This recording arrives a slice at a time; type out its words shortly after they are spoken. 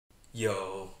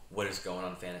Yo, what is going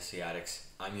on, Fantasy Addicts?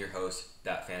 I'm your host,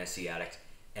 That Fantasy Addict,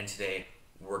 and today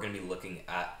we're going to be looking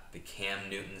at the Cam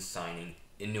Newton signing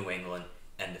in New England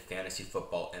and the fantasy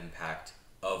football impact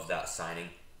of that signing,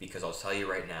 because I'll tell you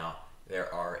right now,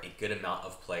 there are a good amount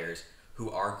of players who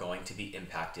are going to be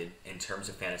impacted in terms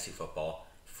of fantasy football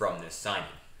from this signing.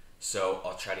 So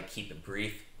I'll try to keep it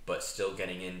brief, but still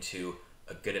getting into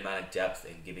a good amount of depth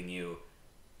and giving you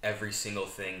every single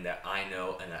thing that I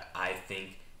know and that I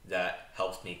think that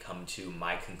helps me come to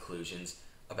my conclusions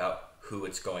about who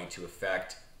it's going to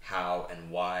affect, how and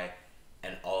why,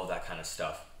 and all of that kind of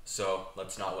stuff. So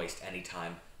let's not waste any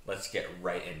time. Let's get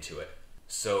right into it.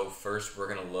 So first we're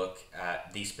going to look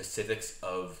at the specifics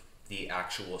of the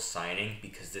actual signing,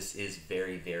 because this is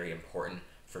very, very important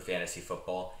for fantasy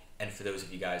football. And for those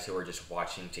of you guys who are just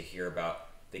watching to hear about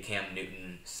the Cam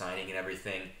Newton signing and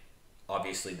everything,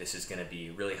 obviously this is going to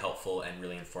be really helpful and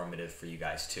really informative for you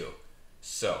guys too.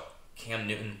 So, Cam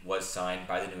Newton was signed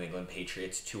by the New England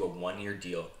Patriots to a one-year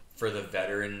deal for the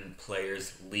veteran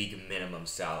player's league minimum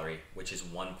salary, which is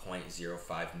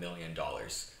 $1.05 million.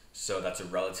 So that's a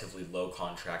relatively low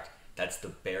contract. That's the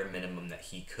bare minimum that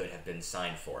he could have been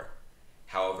signed for.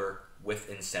 However,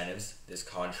 with incentives, this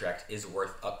contract is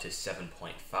worth up to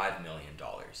 $7.5 million.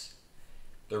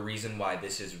 The reason why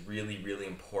this is really, really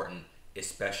important,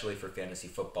 especially for fantasy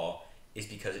football, is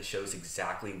because it shows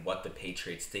exactly what the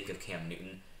Patriots think of Cam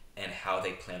Newton and how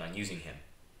they plan on using him.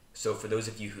 So for those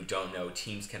of you who don't know,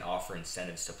 teams can offer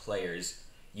incentives to players,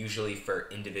 usually for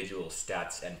individual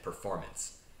stats and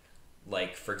performance.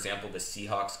 Like, for example, the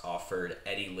Seahawks offered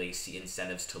Eddie Lacy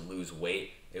incentives to lose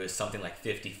weight. It was something like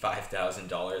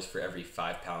 $55,000 for every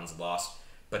 5 pounds lost,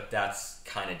 but that's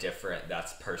kind of different.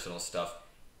 That's personal stuff.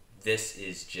 This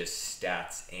is just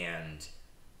stats and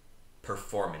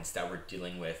performance that we're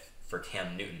dealing with for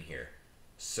Cam Newton here.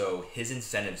 So his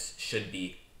incentives should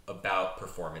be about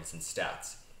performance and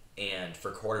stats. And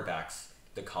for quarterbacks,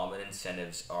 the common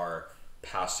incentives are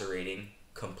passer rating,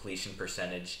 completion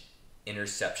percentage,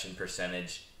 interception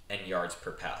percentage, and yards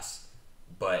per pass.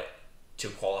 But to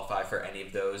qualify for any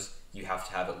of those, you have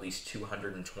to have at least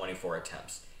 224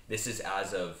 attempts. This is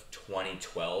as of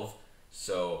 2012,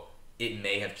 so it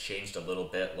may have changed a little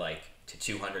bit, like to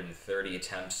 230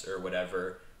 attempts or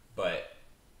whatever, but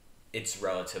it's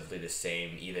relatively the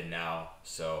same even now,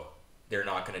 so they're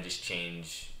not going to just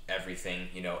change everything,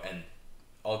 and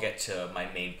I'll get to my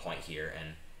main point here,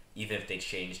 and even if they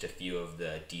changed a few of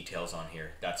the details on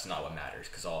here, that's not what matters,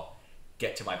 because I'll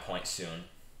get to my point soon.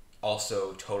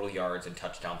 Also, total yards and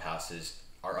touchdown passes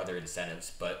are other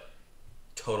incentives, but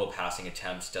total passing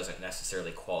attempts doesn't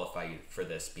necessarily qualify you for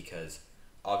this, because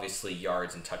obviously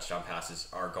yards and touchdown passes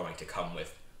are going to come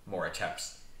with more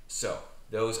attempts. So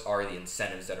those are the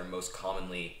incentives that are most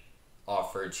commonly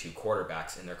offered to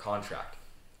quarterbacks in their contract.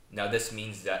 Now this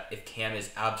means that if Cam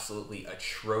is absolutely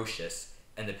atrocious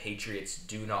and the Patriots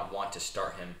do not want to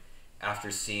start him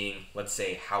after seeing, let's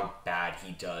say, how bad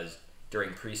he does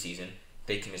during preseason,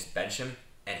 they can just bench him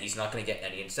and he's not going to get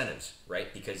any incentives,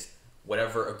 right? Because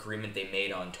whatever agreement they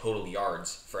made on total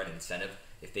yards for an incentive,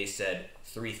 if they said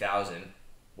 3,000,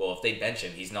 well, if they bench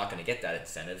him, he's not going to get that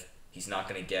incentive. He's not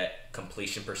going to get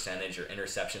completion percentage or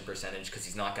interception percentage because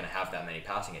he's not going to have that many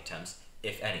passing attempts,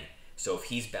 if any. So if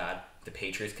he's bad, the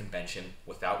Patriots can bench him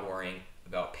without worrying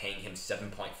about paying him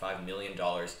 $7.5 million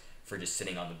for just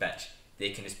sitting on the bench.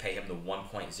 They can just pay him the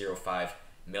 $1.05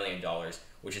 million,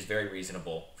 which is very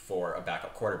reasonable for a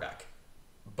backup quarterback.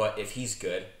 But if he's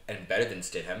good and better than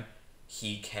Stidham,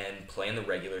 he can play in the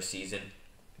regular season,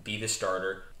 be the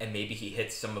starter, and maybe he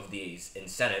hits some of these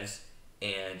incentives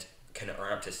and can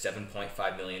earn up to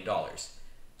 $7.5 million.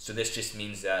 So this just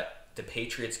means that the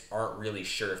Patriots aren't really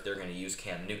sure if they're going to use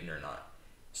Cam Newton or not.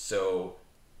 So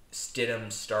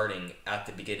Stidham starting at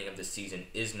the beginning of the season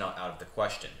is not out of the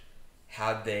question.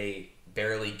 Had they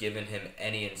barely given him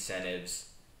any incentives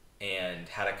and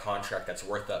had a contract that's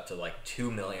worth up to like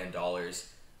 $2 million,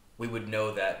 we would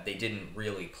know that they didn't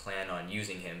really plan on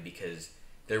using him, because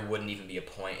there wouldn't even be a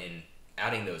point in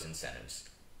adding those incentives.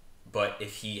 But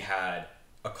if he had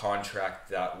a contract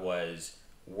that was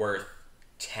worth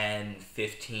 10,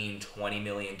 15, 20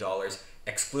 million dollars,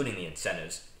 excluding the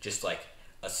incentives, just like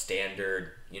a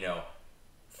standard,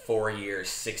 4-year,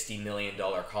 $60 million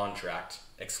contract,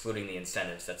 excluding the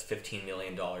incentives, that's $15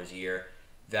 million a year.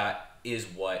 That is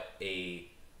what a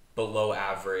below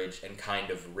average and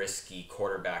kind of risky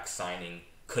quarterback signing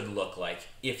could look like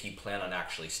if you plan on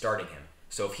actually starting him.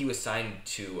 So if he was signed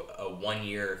to a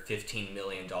 1-year, $15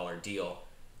 million deal,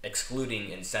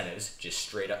 excluding incentives, just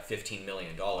straight up $15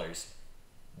 million,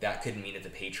 that could mean that the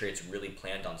Patriots really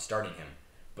planned on starting him.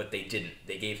 But they didn't.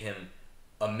 They gave him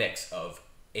a mix of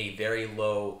a very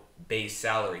low base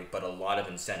salary, but a lot of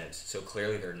incentives. So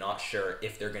clearly they're not sure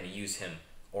if they're going to use him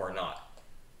or not.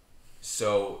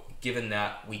 So given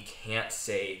that, we can't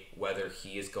say whether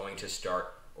he is going to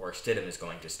start or Stidham is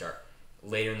going to start.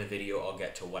 Later in the video, I'll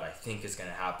get to what I think is going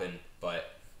to happen,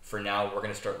 but for now, we're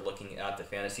going to start looking at the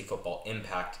fantasy football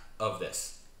impact of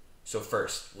this. So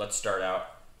first, let's start out.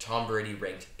 Tom Brady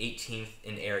ranked 18th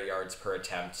in air yards per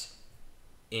attempt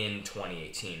in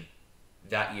 2018.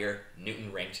 That year,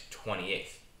 Newton ranked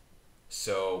 28th.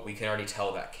 So we can already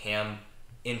tell that Cam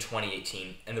in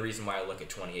 2018, and the reason why I look at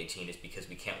 2018 is because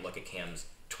we can't look at Cam's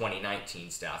 2019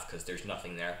 stats because there's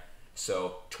nothing there.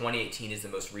 So 2018 is the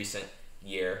most recent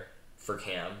year for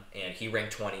Cam, and he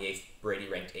ranked 28th, Brady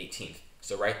ranked 18th.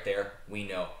 So right there, we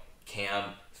know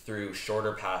Cam threw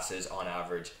shorter passes on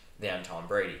average than Tom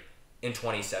Brady. In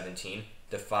 2017,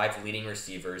 the 5 leading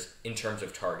receivers in terms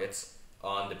of targets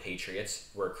on the Patriots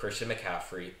were Christian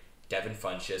McCaffrey, Devin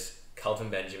Funchess, Kelvin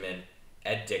Benjamin,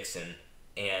 Ed Dickson,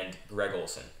 and Greg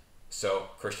Olsen. So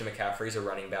Christian McCaffrey is a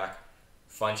running back.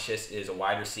 Funchess is a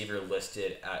wide receiver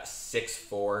listed at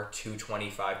 6'4",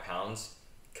 225 pounds.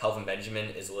 Kelvin Benjamin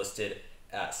is listed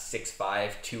at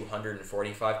 6'5",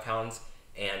 245 pounds.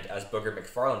 And as Booger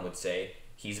McFarland would say,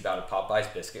 he's about a Popeye's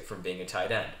biscuit from being a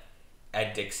tight end.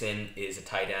 Ed Dickson is a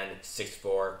tight end,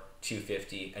 6'4",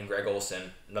 250, and Greg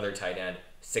Olsen, another tight end,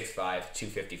 6'5",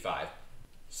 255.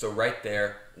 So right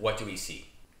there, what do we see?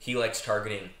 He likes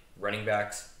targeting running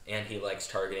backs, and he likes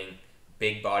targeting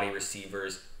big body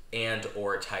receivers and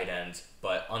or tight ends.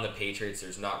 But on the Patriots,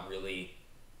 there's not really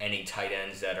any tight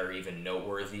ends that are even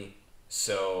noteworthy.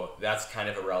 So that's kind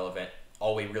of irrelevant.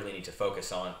 All we really need to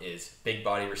focus on is big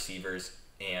body receivers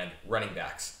and running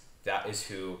backs. That is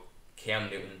who Cam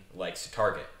Newton likes to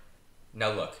target.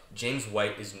 Now look, James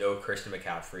White is no Christian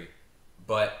McCaffrey,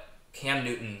 but Cam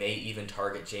Newton may even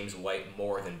target James White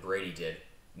more than Brady did,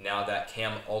 now that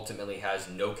Cam ultimately has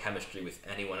no chemistry with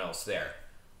anyone else there.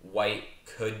 White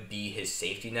could be his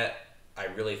safety net. I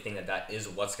really think that that is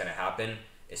what's going to happen,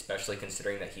 especially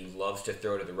considering that he loves to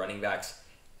throw to the running backs.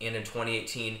 And in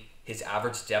 2018, his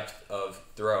average depth of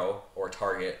throw or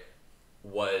target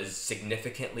was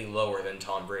significantly lower than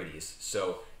Tom Brady's.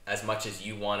 So as much as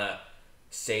you want to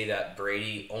say that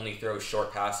Brady only throws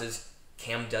short passes,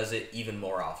 Cam does it even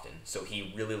more often. So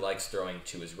he really likes throwing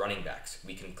to his running backs.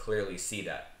 We can clearly see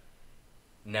that.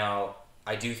 Now,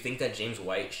 I do think that James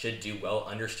White should do well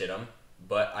under Stidham,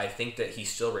 but I think that he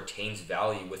still retains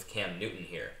value with Cam Newton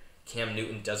here. Cam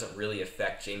Newton doesn't really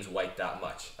affect James White that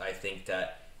much. I think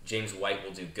that James White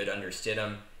will do good under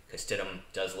Stidham because Stidham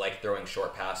does like throwing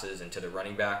short passes into the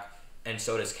running back, and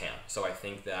so does Cam. So I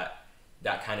think that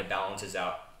that kind of balances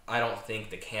out. I don't think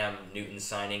the Cam Newton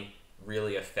signing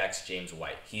really affects James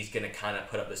White. He's going to kind of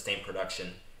put up the same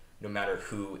production no matter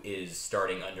who is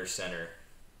starting under center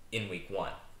in week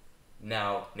 1.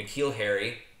 Now, N'Keal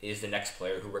Harry is the next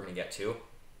player who we're going to get to.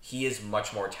 He is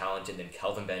much more talented than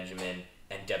Kelvin Benjamin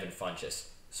and Devin Funchess.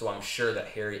 So I'm sure that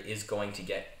Harry is going to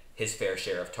get his fair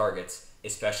share of targets,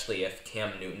 especially if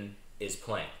Cam Newton is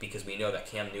playing, because we know that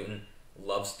Cam Newton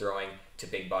loves throwing to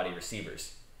big body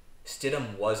receivers.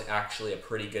 Stidham was actually a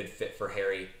pretty good fit for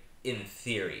Harry in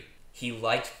theory. He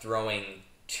liked throwing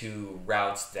to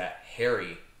routes that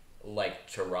Harry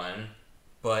liked to run,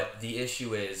 but the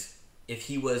issue is if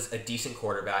he was a decent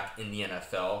quarterback in the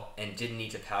NFL and didn't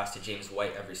need to pass to James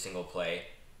White every single play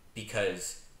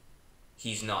because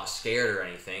he's not scared or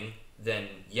anything, then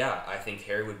yeah, I think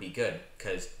Harry would be good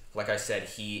because, like I said,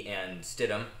 he and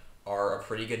Stidham are a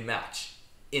pretty good match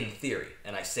in theory.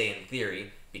 And I say in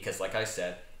theory because, like I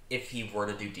said, if he were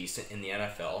to do decent in the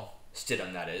NFL,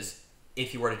 Stidham that is,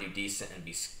 if he were to do decent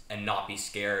and not be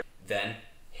scared, then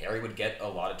Harry would get a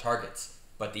lot of targets.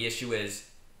 But the issue is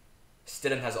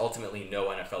Stidham has ultimately no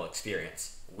NFL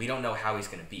experience. We don't know how he's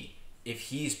going to be. If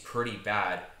he's pretty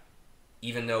bad,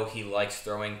 even though he likes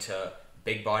throwing to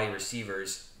big body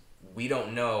receivers, we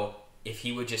don't know if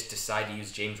he would just decide to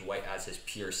use James White as his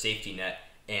pure safety net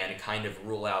and kind of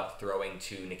rule out throwing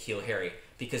to N'Keal Harry,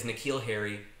 because N'Keal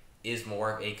Harry is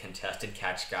more of a contested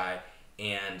catch guy,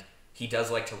 and he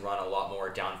does like to run a lot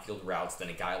more downfield routes than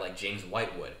a guy like James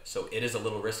White would. So it is a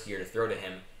little riskier to throw to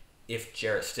him if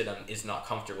Jarrett Stidham is not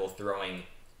comfortable throwing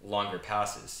longer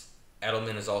passes.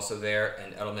 Edelman is also there,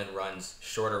 and Edelman runs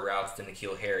shorter routes than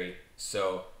N'Keal Harry.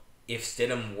 So if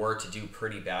Stidham were to do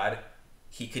pretty bad,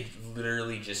 he could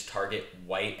literally just target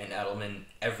White and Edelman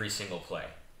every single play.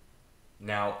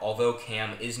 Now, although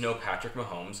Cam is no Patrick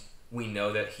Mahomes, we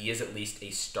know that he is at least a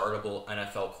startable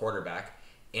NFL quarterback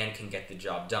and can get the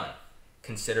job done.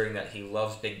 Considering that he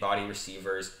loves big body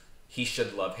receivers, he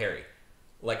should love Harry.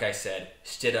 Like I said,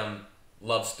 Stidham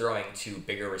loves throwing to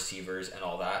bigger receivers and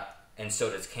all that, and so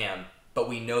does Cam, but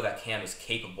we know that Cam is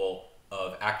capable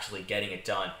of actually getting it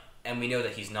done, and we know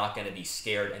that he's not going to be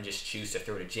scared and just choose to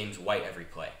throw to James White every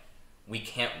play. We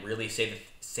can't really say the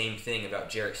same thing about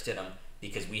Jarrett Stidham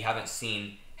because we haven't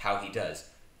seen how he does.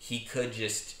 He could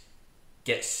just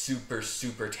get super,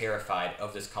 super terrified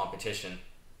of this competition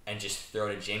and just throw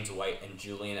to James White and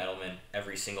Julian Edelman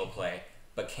every single play.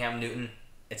 But Cam Newton,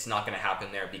 it's not going to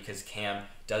happen there because Cam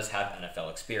does have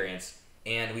NFL experience.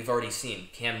 And we've already seen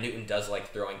Cam Newton does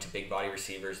like throwing to big body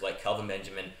receivers like Kelvin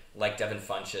Benjamin, like Devin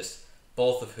Funchess,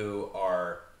 both of who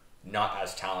are not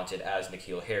as talented as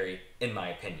N'Keal Harry, in my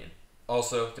opinion.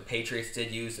 Also, the Patriots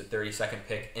did use the 32nd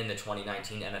pick in the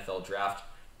 2019 NFL Draft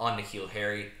on N'Keal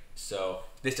Harry, so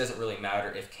this doesn't really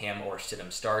matter if Cam or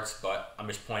Stidham starts, but I'm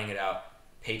just pointing it out.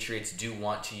 Patriots do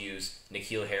want to use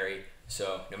N'Keal Harry,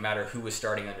 so no matter who is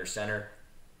starting under center,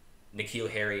 N'Keal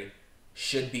Harry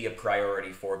should be a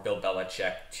priority for Bill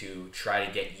Belichick to try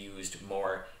to get used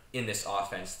more in this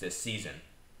offense this season.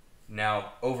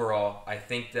 Now, overall, I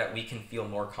think that we can feel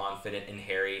more confident in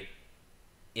Harry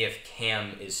if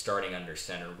Cam is starting under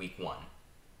center week 1.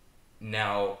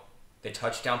 Now, the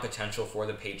touchdown potential for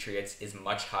the Patriots is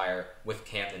much higher with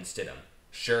Cam than Stidham.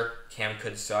 Sure, Cam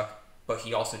could suck, but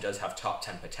he also does have top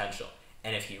 10 potential.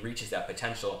 And if he reaches that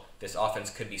potential, this offense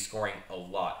could be scoring a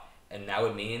lot. And that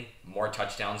would mean more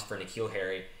touchdowns for N'Keal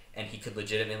Harry, and he could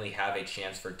legitimately have a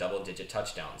chance for double-digit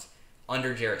touchdowns.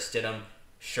 Under Jarrett Stidham,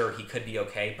 sure, he could be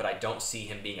okay, but I don't see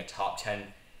him being a top 10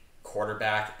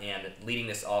 quarterback and leading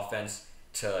this offense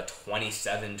to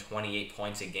 27, 28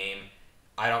 points a game.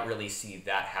 I don't really see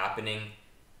that happening.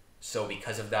 So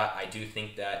because of that, I do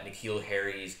think that N'Keal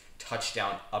Harry's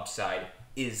touchdown upside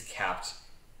is capped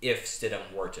if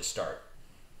Stidham were to start.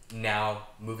 Now,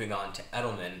 moving on to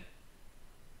Edelman,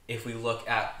 if we look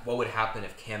at what would happen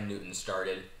if Cam Newton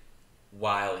started,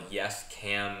 while yes,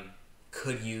 Cam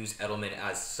could use Edelman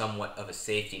as somewhat of a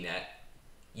safety net,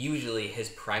 usually his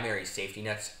primary safety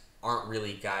nets aren't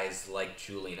really guys like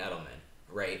Julian Edelman,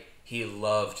 right? He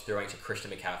loved throwing to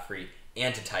Christian McCaffrey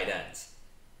and to tight ends.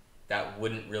 That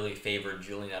wouldn't really favor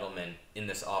Julian Edelman in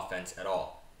this offense at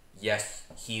all. Yes,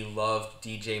 he loved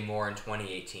DJ Moore in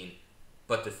 2018,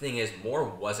 but the thing is, Moore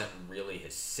wasn't really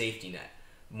his safety net.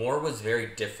 Moore was very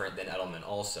different than Edelman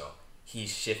also.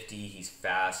 He's shifty, he's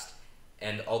fast,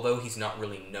 and although he's not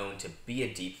really known to be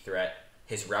a deep threat,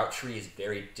 his route tree is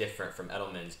very different from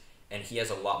Edelman's, and he has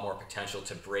a lot more potential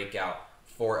to break out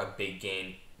for a big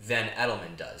gain than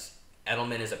Edelman does.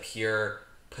 Edelman is a pure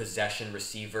possession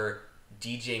receiver.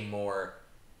 DJ Moore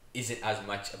isn't as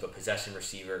much of a possession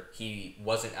receiver. He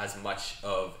wasn't as much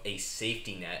of a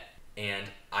safety net, and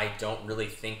I don't really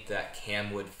think that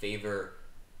Cam would favor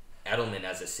Edelman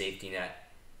as a safety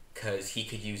net because he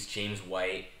could use James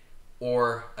White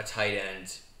or a tight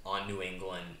end on New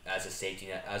England as a safety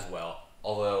net as well,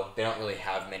 although they don't really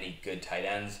have many good tight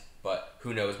ends, but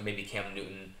who knows, maybe Cam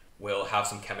Newton will have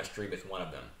some chemistry with one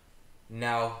of them.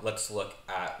 Now let's look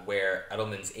at where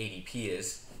Edelman's ADP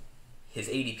is. His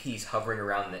ADP is hovering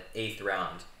around the 8th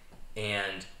round,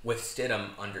 and with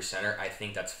Stidham under center, I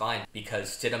think that's fine because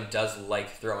Stidham does like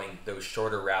throwing those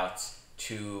shorter routes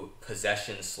to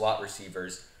possession slot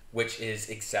receivers, which is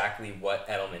exactly what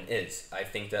Edelman is. I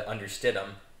think that under Stidham,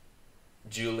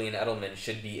 Julian Edelman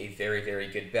should be a very, very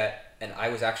good bet, and I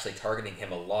was actually targeting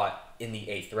him a lot in the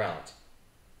 8th round.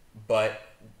 But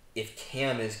if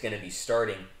Cam is going to be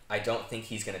starting, I don't think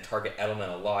he's going to target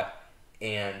Edelman a lot,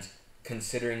 and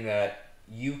considering that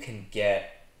you can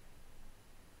get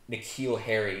N'Keal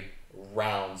Harry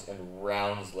rounds and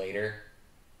rounds later,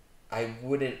 I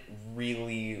wouldn't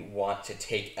really want to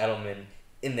take Edelman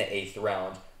in the 8th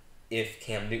round if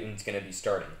Cam Newton's going to be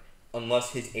starting.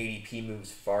 Unless his ADP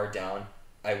moves far down,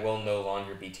 I will no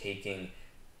longer be taking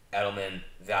Edelman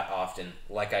that often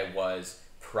like I was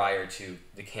prior to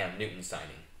the Cam Newton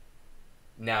signing.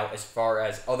 Now, as far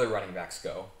as other running backs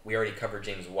go, we already covered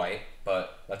James White,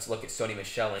 but let's look at Sony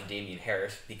Michel and Damian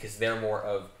Harris because they're more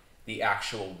of the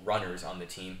actual runners on the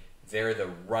team. They're the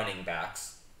running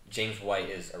backs. James White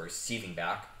is a receiving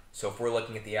back. So if we're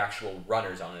looking at the actual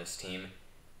runners on this team,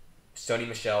 Sony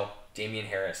Michel, Damian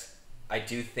Harris, I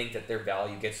do think that their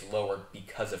value gets lower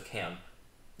because of Cam.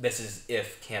 This is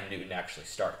if Cam Newton actually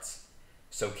starts.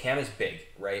 So Cam is big,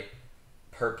 right?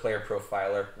 Per Player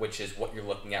Profiler, which is what you're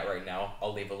looking at right now.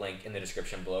 I'll leave a link in the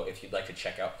description below if you'd like to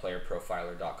check out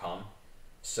playerprofiler.com.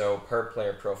 So per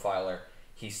Player Profiler,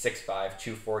 he's 6'5",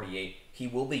 248. He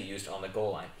will be used on the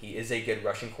goal line. He is a good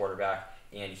rushing quarterback,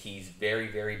 and he's very,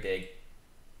 very big.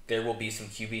 There will be some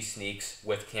QB sneaks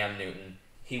with Cam Newton.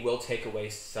 He will take away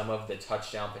some of the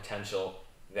touchdown potential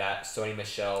that Sony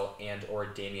Michel and or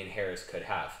Damian Harris could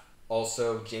have.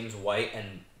 Also, James White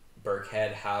and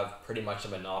Burkhead have pretty much a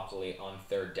monopoly on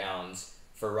third downs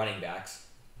for running backs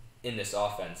in this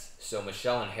offense. So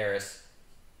Michel and Harris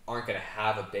aren't going to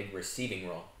have a big receiving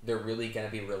role. They're really going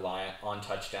to be reliant on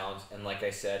touchdowns, and like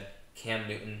I said, Cam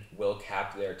Newton will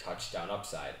cap their touchdown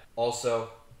upside. Also,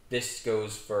 this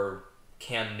goes for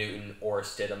Cam Newton or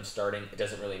Stidham starting. It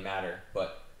doesn't really matter,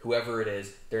 but whoever it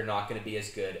is, they're not going to be as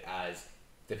good as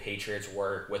the Patriots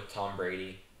were with Tom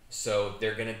Brady. So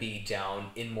they're going to be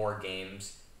down in more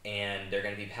games, and they're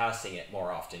going to be passing it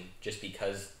more often just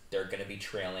because they're going to be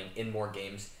trailing in more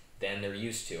games than they're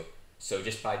used to. So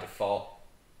just by default,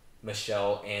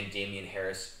 Michel and Damian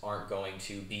Harris aren't going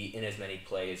to be in as many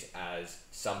plays as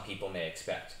some people may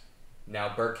expect. Now,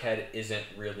 Burkhead isn't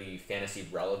really fantasy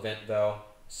relevant though,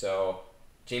 so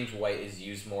James White is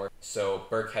used more. So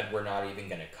Burkhead we're not even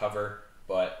going to cover,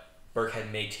 but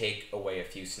Burkhead may take away a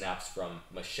few snaps from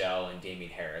Michel and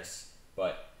Damian Harris.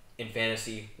 But in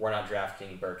fantasy, we're not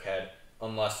drafting Burkhead.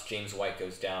 Unless James White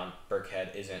goes down,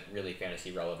 Burkhead isn't really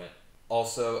fantasy relevant.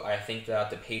 Also, I think that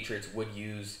the Patriots would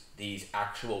use these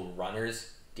actual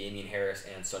runners, Damian Harris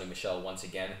and Sony Michel, once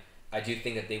again. I do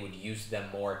think that they would use them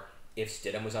more if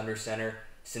Stidham was under center,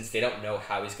 since they don't know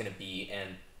how he's going to be,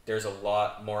 and there's a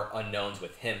lot more unknowns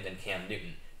with him than Cam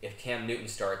Newton. If Cam Newton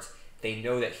starts, they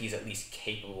know that he's at least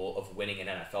capable of winning an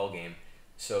NFL game,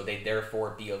 so they'd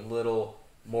therefore be a little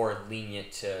more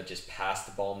lenient to just pass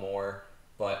the ball more.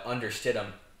 But under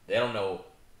Stidham, they don't know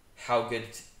how good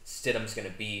Stidham's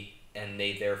going to be, and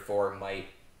they therefore might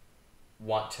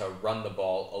want to run the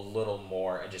ball a little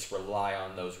more and just rely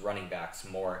on those running backs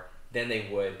more than they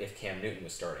would if Cam Newton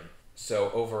was starting.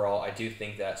 So overall, I do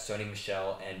think that Sony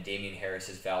Michel and Damian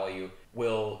Harris's value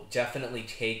will definitely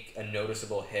take a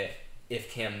noticeable hit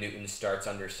if Cam Newton starts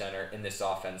under center in this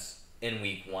offense in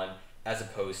week 1, as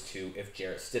opposed to if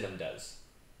Jarrett Stidham does.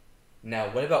 Now,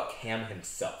 what about Cam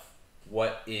himself?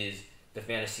 What is the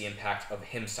fantasy impact of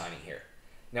him signing here?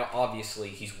 Now, obviously,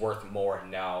 he's worth more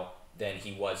now than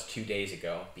he was 2 days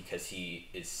ago because he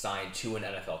is signed to an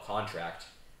NFL contract.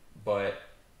 But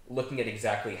looking at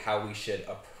exactly how we should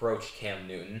approach Cam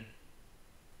Newton,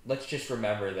 let's just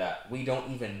remember that we don't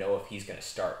even know if he's going to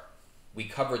start. We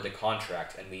covered the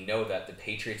contract, and we know that the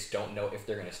Patriots don't know if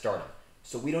they're going to start him.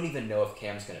 So we don't even know if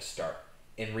Cam's going to start.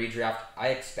 In redraft, I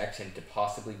expect him to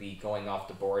possibly be going off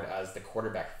the board as the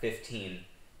quarterback 15,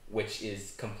 which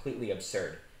is completely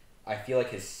absurd. I feel like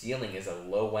his ceiling is a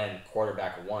low-end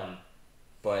quarterback 1,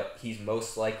 but he's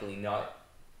most likely not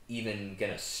even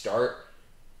going to start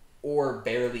or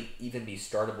barely even be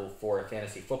startable for a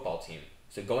fantasy football team.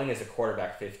 So going as a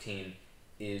quarterback 15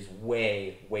 is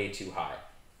way, way too high.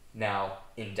 Now,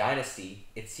 in Dynasty,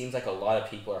 it seems like a lot of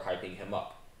people are hyping him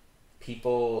up.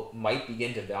 People might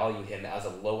begin to value him as a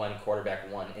low-end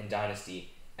quarterback 1 in Dynasty,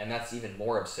 and that's even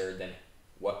more absurd than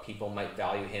what people might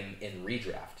value him in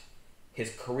redraft.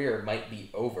 His career might be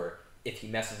over if he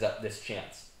messes up this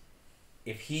chance.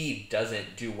 If he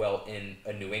doesn't do well in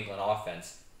a New England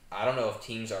offense, I don't know if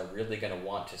teams are really going to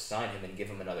want to sign him and give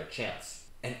him another chance.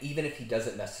 And even if he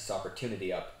doesn't mess this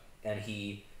opportunity up and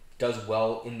he does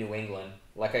well in New England,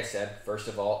 like I said, first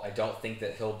of all, I don't think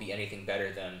that he'll be anything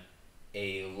better than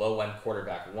a low-end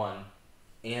quarterback 1.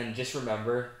 And just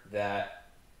remember that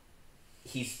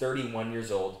he's 31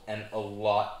 years old and a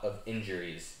lot of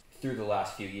injuries through the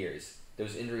last few years.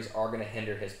 Those injuries are going to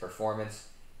hinder his performance,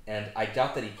 and I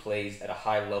doubt that he plays at a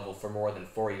high level for more than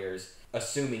 4 years,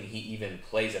 assuming he even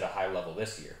plays at a high level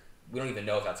this year. We don't even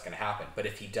know if that's going to happen, but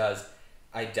if he does,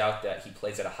 I doubt that he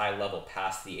plays at a high level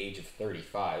past the age of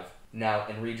 35. Now,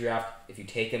 in redraft, if you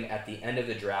take him at the end of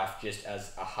the draft just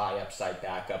as a high upside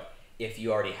backup, if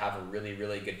you already have a really,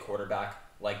 really good quarterback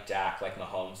like Dak, like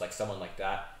Mahomes, like someone like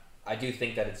that, I do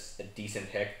think that it's a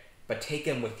decent pick, but take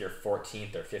him with your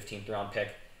 14th or 15th round pick,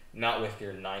 not with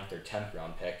your 9th or 10th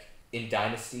round pick. In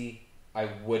Dynasty, I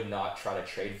would not try to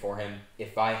trade for him.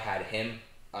 If I had him,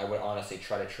 I would honestly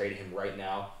try to trade him right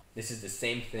now. This is the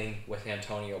same thing with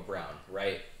Antonio Brown,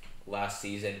 right? Last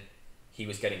season, he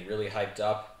was getting really hyped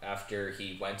up after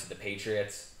he went to the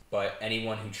Patriots, but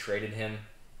anyone who traded him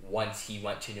once he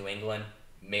went to New England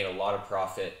made a lot of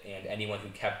profit, and anyone who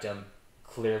kept him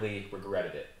clearly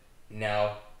regretted it.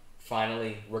 Now,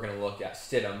 finally, we're going to look at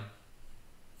Stidham.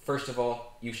 First of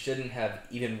all, you shouldn't have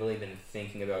even really been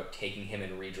thinking about taking him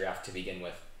in redraft to begin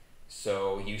with,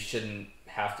 so you shouldn't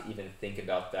have to even think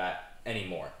about that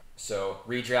anymore. So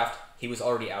redraft, he was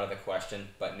already out of the question,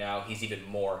 but now he's even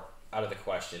more out of the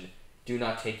question. Do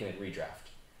not take him in redraft.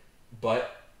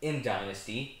 But in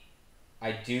Dynasty,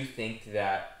 I do think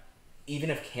that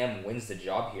even if Cam wins the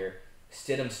job here,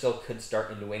 Stidham still could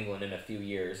start in New England in a few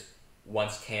years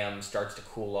once Cam starts to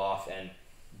cool off and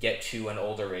get to an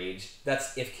older age.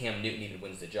 That's if Cam Newton even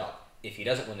wins the job. If he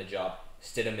doesn't win the job,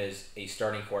 Stidham is a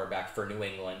starting quarterback for New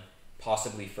England,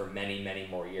 possibly for many, many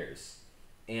more years.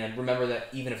 And remember that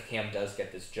even if Cam does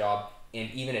get this job, and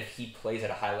even if he plays at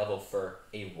a high level for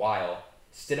a while,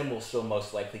 Stidham will still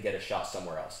most likely get a shot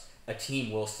somewhere else. A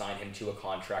team will sign him to a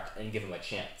contract and give him a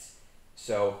chance.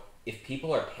 So if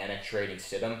people are panic trading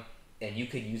Stidham and you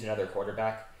could use another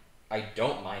quarterback, I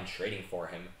don't mind trading for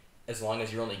him as long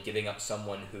as you're only giving up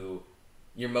someone who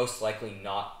you're most likely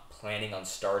not planning on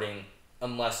starting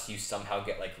unless you somehow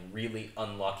get like really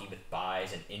unlucky with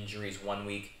buys and injuries one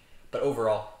week. But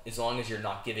overall, as long as you're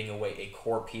not giving away a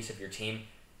core piece of your team,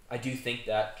 I do think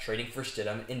that trading for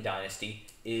Stidham in Dynasty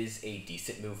is a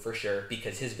decent move for sure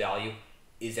because his value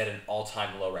is at an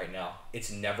all-time low right now.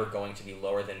 It's never going to be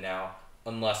lower than now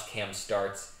unless Cam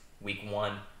starts week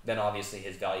 1. Then obviously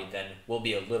his value then will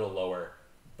be a little lower.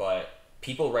 But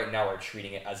people right now are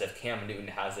treating it as if Cam Newton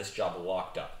has this job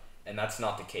locked up. And that's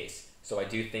not the case. So I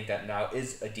do think that now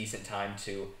is a decent time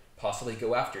to possibly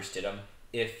go after Stidham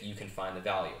if you can find the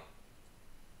value.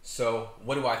 So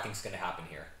what do I think is going to happen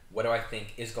here? What do I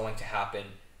think is going to happen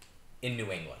in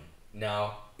New England?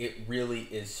 Now, it really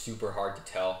is super hard to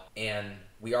tell, and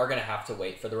we are going to have to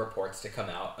wait for the reports to come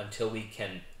out until we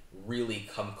can really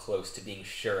come close to being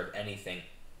sure of anything.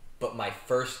 But my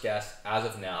first guess, as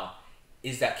of now,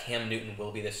 is that Cam Newton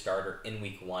will be the starter in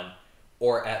week 1,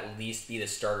 or at least be the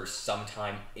starter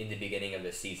sometime in the beginning of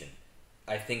the season.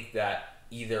 I think that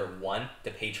either one,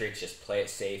 the Patriots just play it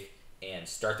safe and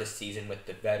start the season with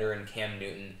the veteran Cam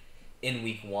Newton in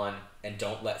week 1 and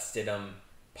don't let Stidham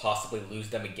possibly lose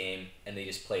them a game, and they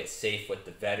just play it safe with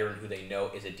the veteran who they know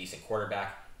is a decent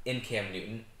quarterback in Cam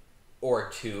Newton. Or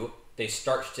 2, they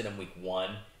start Stidham week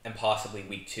 1 and possibly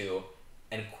week 2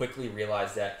 and quickly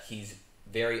realize that he's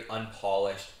very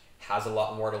unpolished, has a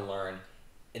lot more to learn,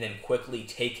 and then quickly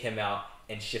take him out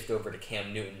and shift over to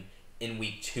Cam Newton in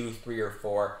week 2, 3, or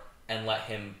 4 and let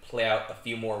him play out a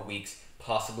few more weeks,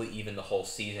 possibly even the whole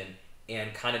season,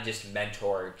 and kind of just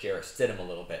mentor Jarrett Stidham a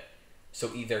little bit.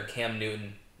 So either Cam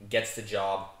Newton gets the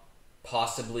job,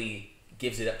 possibly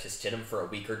gives it up to Stidham for a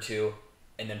week or 2,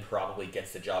 and then probably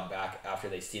gets the job back after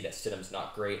they see that Stidham's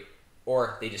not great,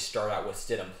 or they just start out with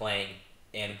Stidham playing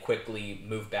and quickly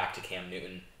move back to Cam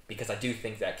Newton, because I do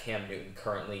think that Cam Newton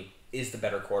currently is the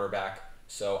better quarterback.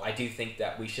 So I do think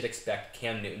that we should expect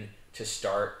Cam Newton to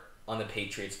start on the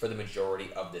Patriots for the majority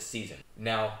of this season.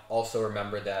 Now, also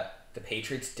remember that the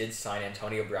Patriots did sign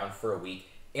Antonio Brown for a week,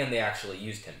 and they actually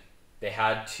used him. They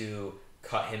had to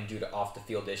cut him due to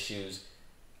off-the-field issues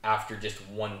after just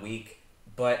 1 week,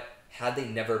 but had they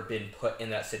never been put in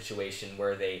that situation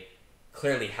where they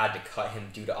clearly had to cut him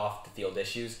due to off-the-field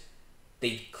issues,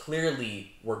 they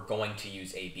clearly were going to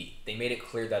use AB. They made it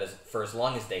clear that for as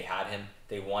long as they had him,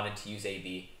 they wanted to use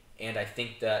AB, and I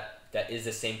think that that is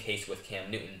the same case with Cam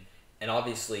Newton. And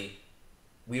obviously,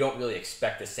 we don't really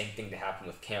expect the same thing to happen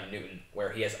with Cam Newton,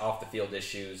 where he has off-the-field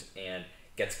issues and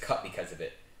gets cut because of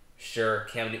it. Sure,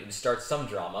 Cam Newton starts some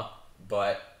drama,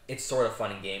 but it's sort of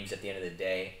fun and games at the end of the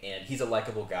day, and he's a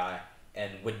likable guy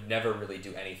and would never really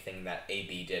do anything that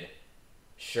AB did.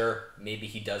 Sure, maybe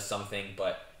he does something,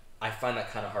 but I find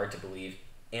that kind of hard to believe.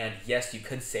 And yes, you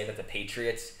could say that the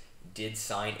Patriots did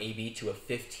sign AB to a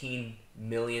 $15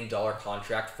 million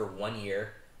contract for 1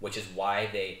 year, which is why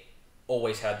they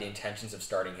always had the intentions of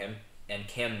starting him, and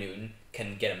Cam Newton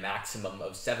can get a maximum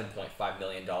of $7.5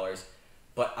 million.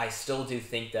 But I still do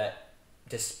think that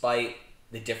despite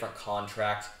the different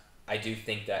contract, I do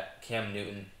think that Cam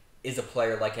Newton is a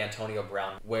player like Antonio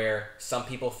Brown, where some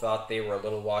people thought they were a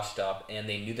little washed up and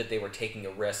they knew that they were taking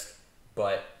a risk,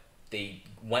 but they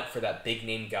went for that big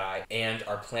name guy and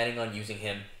are planning on using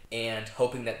him and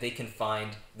hoping that they can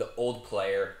find the old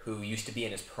player who used to be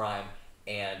in his prime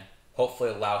and hopefully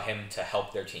allow him to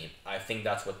help their team. I think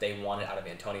that's what they wanted out of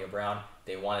Antonio Brown.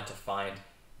 They wanted to find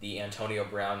the Antonio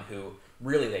Brown who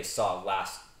really they saw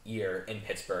last year in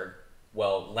Pittsburgh.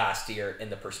 Well, last year in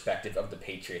the perspective of the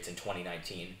Patriots in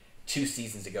 2019. 2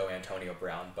 seasons ago, Antonio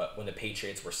Brown, but when the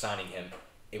Patriots were signing him,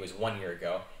 it was 1 year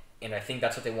ago. And I think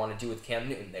that's what they want to do with Cam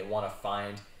Newton. They want to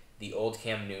find the old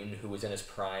Cam Newton who was in his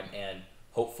prime and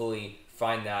hopefully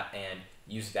find that and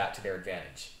use that to their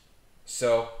advantage.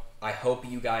 So I hope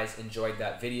you guys enjoyed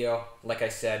that video. Like I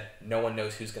said, no one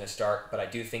knows who's going to start, but I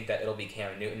do think that it'll be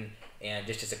Cam Newton. And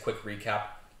just as a quick recap,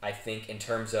 I think in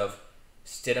terms of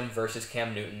Stidham versus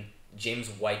Cam Newton, James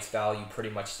White's value pretty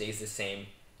much stays the same.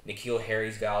 N'Keal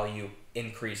Harry's value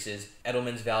increases.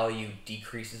 Edelman's value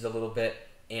decreases a little bit.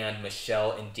 And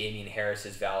Michelle and Damian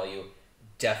Harris's value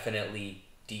definitely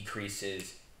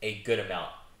decreases a good amount.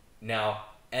 Now,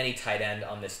 any tight end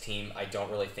on this team I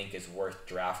don't really think is worth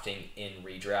drafting in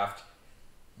redraft,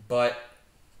 but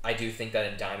I do think that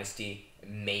in Dynasty,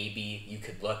 maybe you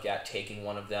could look at taking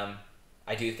one of them.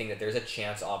 I do think that there's a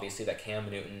chance, obviously, that Cam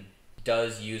Newton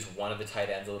does use one of the tight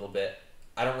ends a little bit.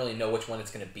 I don't really know which one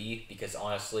it's going to be because,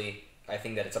 honestly, I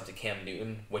think that it's up to Cam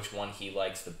Newton which one he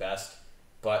likes the best.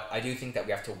 But I do think that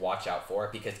we have to watch out for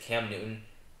it because Cam Newton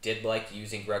did like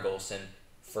using Greg Olsen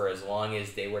for as long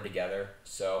as they were together.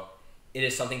 So it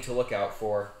is something to look out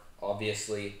for,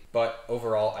 obviously. But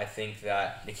overall, I think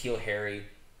that N'Keal Harry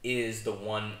is the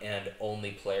one and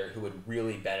only player who would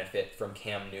really benefit from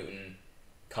Cam Newton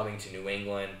coming to New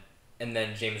England. And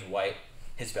then James White,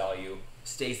 his value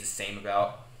stays the same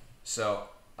about. So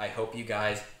I hope you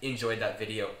guys enjoyed that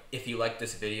video. If you liked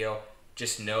this video,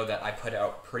 just know that I put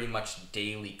out pretty much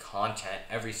daily content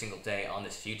every single day on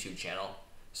this YouTube channel.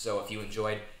 So if you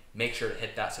enjoyed, make sure to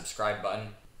hit that subscribe button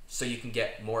so you can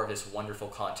get more of this wonderful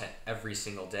content every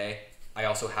single day. I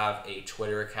also have a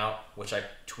Twitter account, which I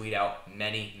tweet out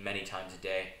many, many times a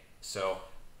day. So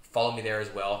follow me there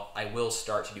as well. I will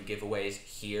start to do giveaways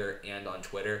here and on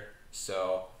Twitter.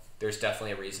 So there's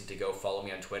definitely a reason to go follow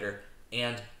me on Twitter.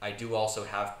 And I do also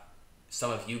have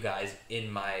some of you guys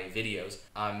in my videos.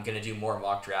 I'm going to do more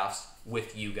mock drafts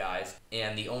with you guys.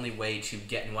 And the only way to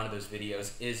get in one of those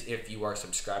videos is if you are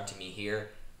subscribed to me here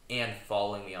and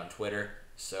following me on Twitter.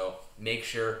 So make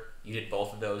sure you did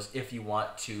both of those if you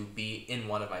want to be in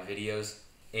one of my videos.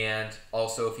 And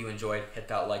also, if you enjoyed, hit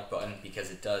that like button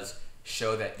because it does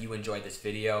show that you enjoyed this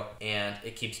video and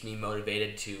it keeps me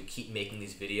motivated to keep making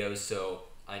these videos so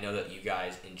I know that you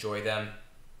guys enjoy them.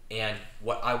 And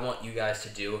what I want you guys to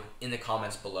do in the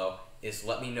comments below is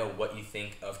let me know what you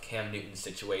think of Cam Newton's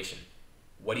situation.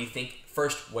 What do you think?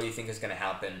 First, what do you think is going to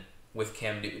happen with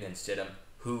Cam Newton and Stidham?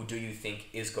 Who do you think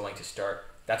is going to start?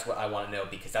 That's what I want to know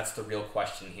because that's the real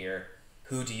question here.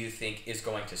 Who do you think is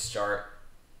going to start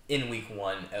in week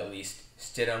 1 at least?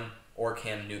 Stidham or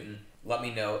Cam Newton? Let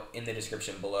me know in the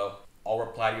description below. I'll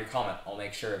reply to your comment. I'll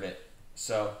make sure of it.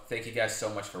 So thank you guys so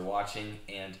much for watching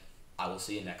and I will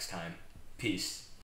see you next time. Peace.